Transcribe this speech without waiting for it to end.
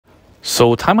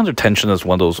So time under tension is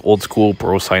one of those old school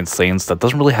bro science sayings that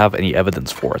doesn't really have any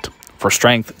evidence for it. For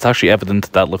strength, it's actually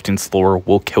evident that lifting slower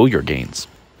will kill your gains.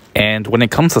 And when it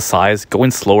comes to size,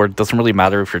 going slower doesn't really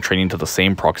matter if you're training to the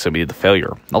same proximity to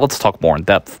failure. Now let's talk more in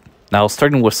depth. Now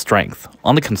starting with strength.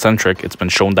 On the concentric, it's been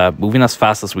shown that moving as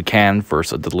fast as we can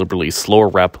versus a deliberately slower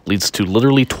rep leads to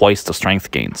literally twice the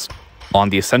strength gains. On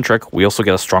the eccentric, we also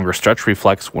get a stronger stretch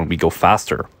reflex when we go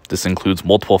faster. This includes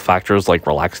multiple factors like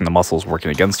relaxing the muscles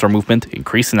working against our movement,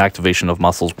 increasing activation of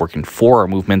muscles working for our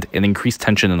movement, and increased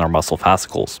tension in our muscle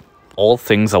fascicles. All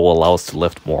things that will allow us to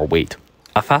lift more weight.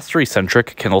 A faster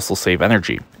eccentric can also save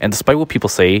energy, and despite what people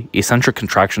say, eccentric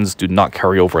contractions do not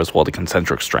carry over as well to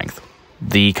concentric strength.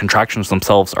 The contractions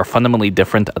themselves are fundamentally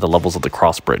different at the levels of the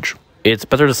cross bridge. It's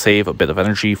better to save a bit of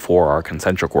energy for our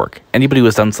concentric work. Anybody who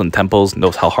has done some tempos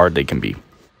knows how hard they can be.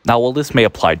 Now, while this may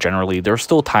apply generally, there are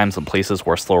still times and places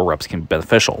where slower reps can be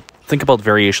beneficial. Think about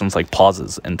variations like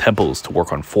pauses and tempos to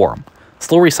work on form.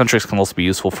 Slower eccentrics can also be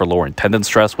useful for lowering tendon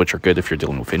stress, which are good if you're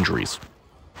dealing with injuries.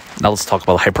 Now let's talk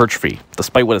about hypertrophy.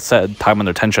 Despite what is said, time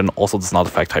under tension also does not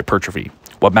affect hypertrophy.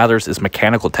 What matters is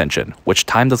mechanical tension, which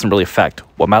time doesn't really affect.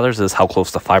 What matters is how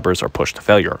close the fibers are pushed to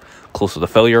failure. Closer to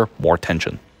failure, more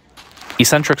tension.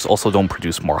 Eccentrics also don't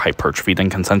produce more hypertrophy than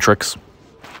concentrics.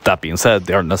 That being said,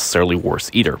 they aren't necessarily worse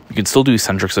either. You can still do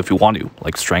eccentrics if you want to.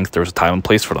 Like strength, there's a time and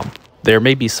place for them. There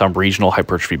may be some regional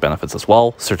hypertrophy benefits as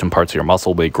well. Certain parts of your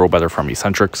muscle may grow better from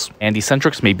eccentrics, and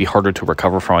eccentrics may be harder to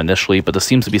recover from initially, but this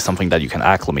seems to be something that you can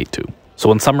acclimate to.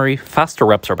 So in summary, faster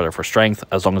reps are better for strength,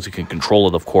 as long as you can control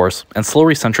it of course, and slower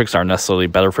eccentrics aren't necessarily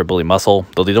better for building muscle,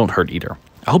 though they don't hurt either.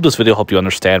 I hope this video helped you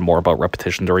understand more about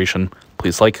repetition duration.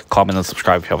 Please like, comment, and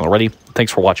subscribe if you haven't already.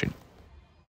 Thanks for watching.